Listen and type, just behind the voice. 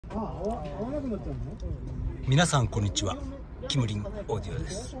皆さんこんにちは、きむりんオーディオで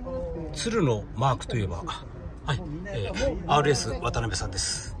す。鶴のマークといえば、はい、RS 渡辺さんで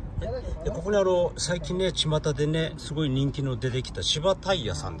す。でここに最近ね、巷でね、すごい人気の出てきた芝タイ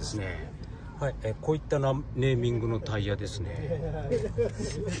ヤさんですね。はい、こういったネーミングのタイヤですね。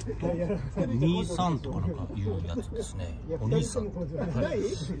23とかなんかいうやつですね。お兄さん。はい、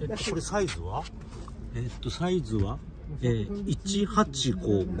これサイズは？サイズは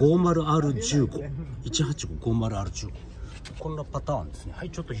18550R15。18550R15。こんなパターンですね。は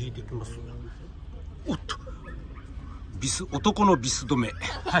い、ちょっと引いていきます。おっと。男のビス止め。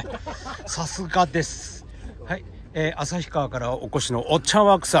はい。さすがです。はい。旭川からお越しのおっchan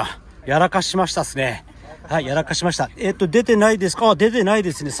ワークスさん。やらかしましたっすね。はい、やらかしました。出てないですか？出てない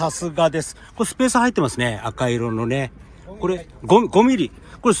ですね。さすがです。これスペース入ってますね。赤色のね。これ5ミリ。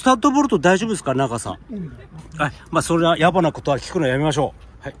これスタッドボルト大丈夫ですか？長さ。はい。まあ、それは野暮なことは聞くのやめましょ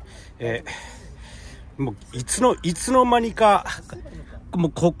う。はい。もう、いつの間にか、も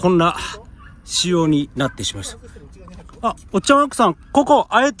うこんな仕様になってしまいました。あ、おっchanワークさん、ここ、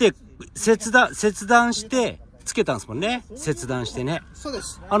あえて切断して、つけたんですもんね。切断してね。そうで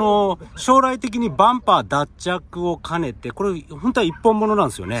す。将来的にバンパー脱着を兼ねて、これ、本当は一本物なん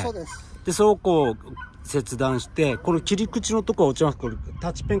ですよね。そうです。で、それをこう、切断して、この切り口のところはおっchanワークス、これ、タ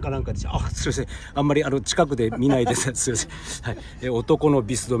ッチペンかなんかで、あ、すいません。あんまり、近くで見ないです。すいません。はい。男の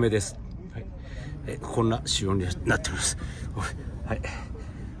ビス止めです。はい。こんな仕様になっております。はい。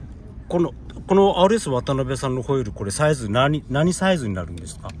この RS 渡辺さんのホイール、これサイズ、何サイズになるんで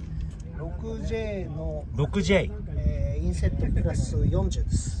すか？ 6J の 6J、インセットプラス40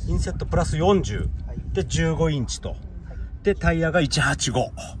です。インセットプラス40、はい、で15インチと、はい、でタイヤが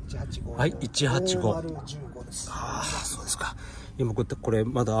185、はい、185です。ああ、そうですか。今これ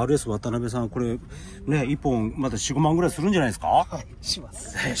まだ RS 渡辺さん、これね、1本まだ 4,5 万ぐらいするんじゃないですか？はい、しま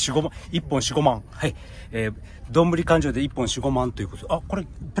す。4、5万、1本 4,5 万。はい。どんぶり勘定で1本 4,5 万ということで。あ、これ、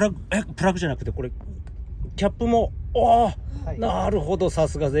プラグじゃなくて、これ、キャップも、おー、はい、なるほど、さ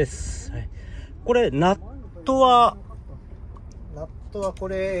すがです。はい、これ、ナットはこ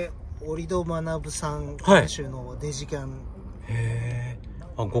れ、折戸学さん監修のデジキャン。へ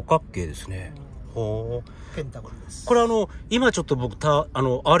ー。あ、五角形ですね。ほう。ペンタゴルです。これ今ちょっと僕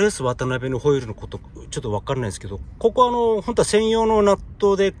RS 渡辺のホイールのことちょっと分かんないですけど、ここ本当は専用のナッ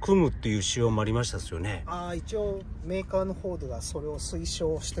トで組むっていう仕様もありましたですよね。一応メーカーの方ではそれを推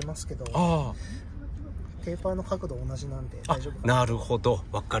奨してますけど、テーパーの角度同じなんで大丈夫かな。なるほど、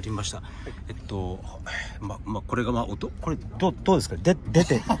分かりました。はい、これがこれどうですか？出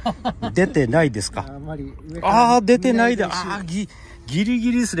てないですか？あまり出てないで、ギリ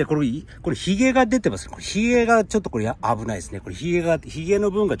ギリですね。これヒゲが出てますね。これヒゲがちょっとこれ危ないですね。これヒゲ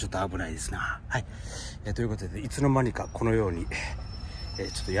の分がちょっと危ないですな。はい。ということで、いつの間にかこのように、ちょ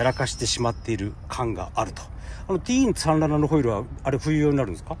っとやらかしてしまっている感があると。T37のホイールは、あれ冬用になる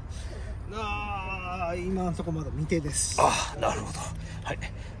んですか？今のところまだ未定です。なるほど。はい。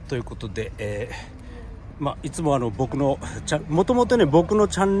ということで、いつも僕の、もともとね、僕の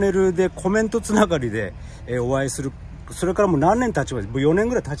チャンネルでコメントつながりで、お会いする、それからもう何年経ちます？もう4年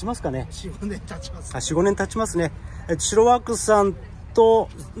ぐらい経ちますかね。4、5年経ちます。4、5年経ちますね。白ワークスさんと、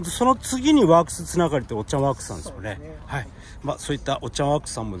その次にワークスつながりっておっchanワークスさんですよね。はい。そういったおっchanワーク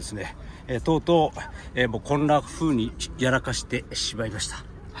スさんもですね、とうとう、もうこんな風にやらかしてしまいました。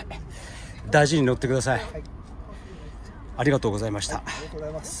はい。大事に乗ってください。はい、ありがとうございました。ありがとうご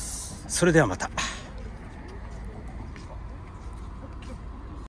ざいます。それではまた。